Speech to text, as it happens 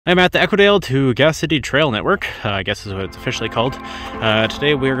I'm at the Equidale to Gas City Trail Network, I guess is what it's officially called.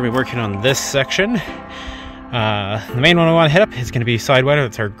 Today we're going to be working on this section. The main one I want to hit up is going to be Sidewinder.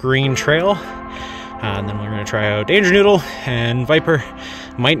 That's our green trail. And then we're going to try out Danger Noodle and Viper.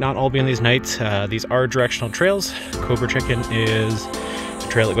 Might not all be on these nights. These are directional trails. Cobra Chicken is a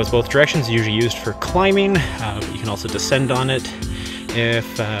trail that goes both directions, usually used for climbing, but you can also descend on it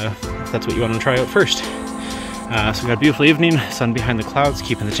if that's what you want to try out first. So we've got a beautiful evening, sun behind the clouds,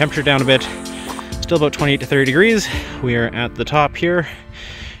 keeping the temperature down a bit. Still about 28 to 30 degrees. We are at the top here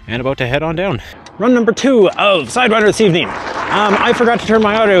and about to head on down. Run number 2 of Sidewinder this evening. I forgot to turn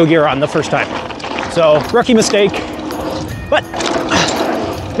my audio gear on the first time. So, rookie mistake. But,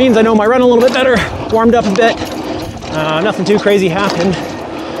 means I know my run a little bit better, warmed up a bit. Nothing too crazy happened.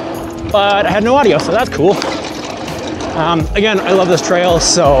 But I had no audio, so that's cool. Again, I love this trail,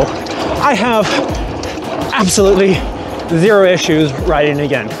 so I have absolutely zero issues riding it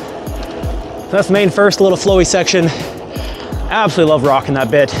again. So that's the main first little flowy section. Absolutely love rocking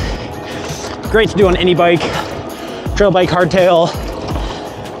that bit. Great to do on any bike, trail bike, hardtail,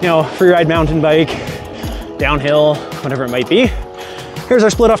 you know, free ride mountain bike, downhill, whatever it might be. Here's our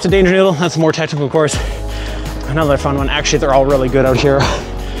split off to Danger Noodle. That's a more technical course. Another fun one. Actually, they're all really good out here.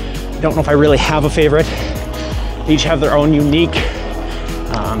 Don't know if I really have a favorite. They each have their own unique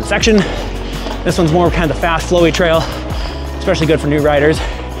section. This one's more kind of the fast, flowy trail, especially good for new riders.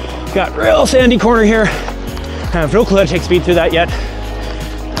 Got real sandy corner here. I have no clue how to take speed through that yet.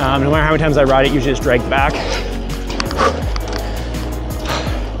 No matter how many times I ride it, usually just drag the back.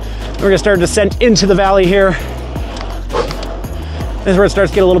 We're gonna start a descent into the valley here. This is where it starts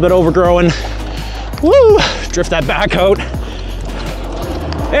to get a little bit overgrown. Woo! Drift that back out.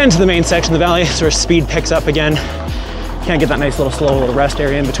 And to the main section of the valley, so our speed picks up again. Can't get that nice little slow little rest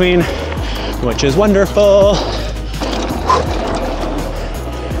area in between, which is wonderful.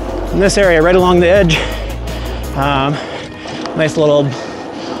 In this area, right along the edge, nice little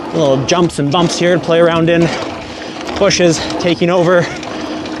jumps and bumps here to play around in. Bushes taking over,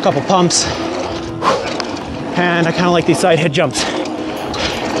 a couple pumps, and I kind of like these side head jumps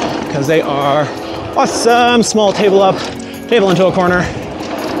because they are awesome. Small table up, table into a corner.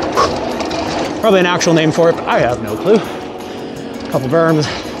 Probably an actual name for it, but I have no clue. Couple berms.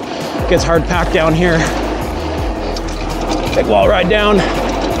 Gets hard packed down here. Big wall ride down.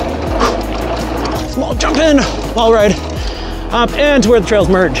 Small jump in, wall ride up and to where the trails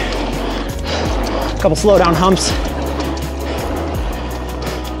merge. Couple slow down humps.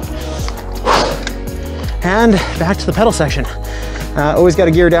 And back to the pedal section. Always got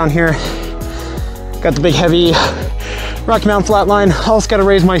a gear down here. Got the big heavy Rocky Mountain flatline. Also got to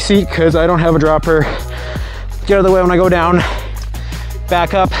raise my seat because I don't have a dropper. Get out of the way when I go down.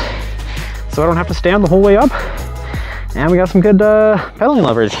 Back up, so I don't have to stand the whole way up. And we got some good pedaling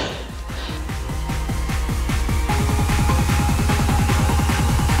leverage.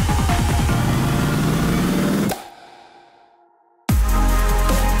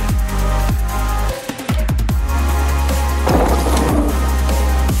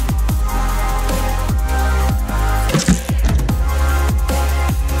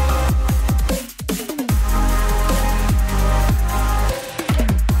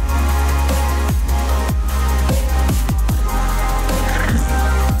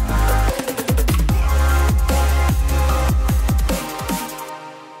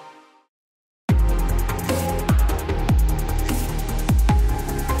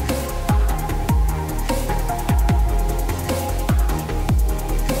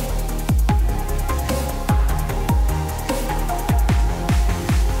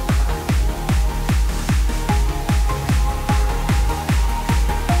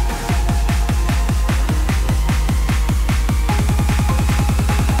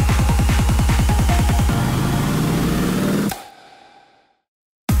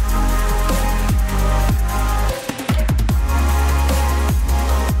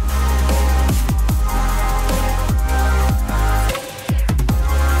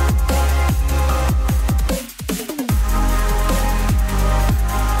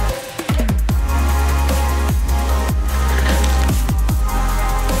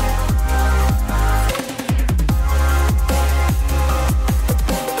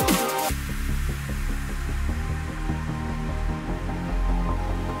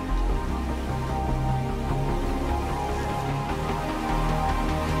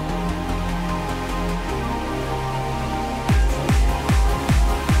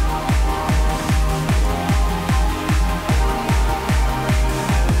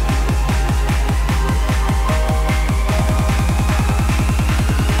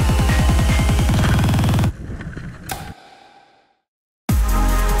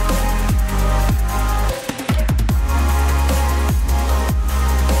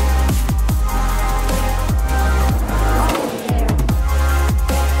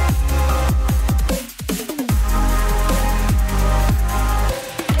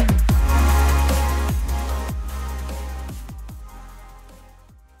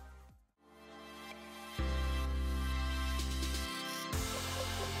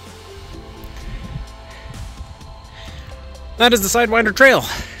 that is the Sidewinder Trail,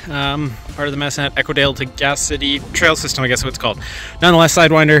 part of the Medicine Hat Echodale to Gas City Trail System, I guess is what it's called. Nonetheless,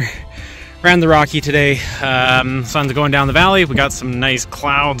 Sidewinder ran the Rocky today. Sun's going down the valley. We got some nice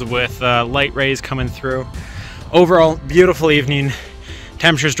clouds with light rays coming through. Overall, beautiful evening.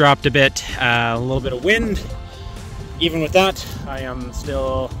 Temperatures dropped a bit, a little bit of wind. Even with that, I am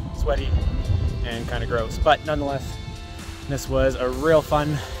still sweaty and kind of gross. But nonetheless, this was a real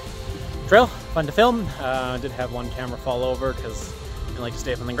fun trail, fun to film. Did have one camera fall over because I didn't like to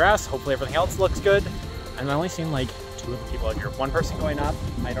stay up on the grass. Hopefully everything else looks good. And I only seen like 2 other people out here. One person going up,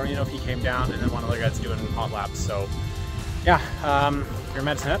 I don't even know if he came down, and then one other guy's doing hot laps. So yeah, if you're in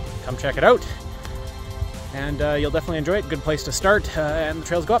Medicine Hat, come check it out. And you'll definitely enjoy it. Good place to start, and the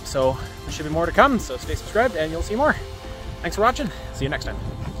trails go up, so there should be more to come. So stay subscribed and you'll see more. Thanks for watching. See you next time.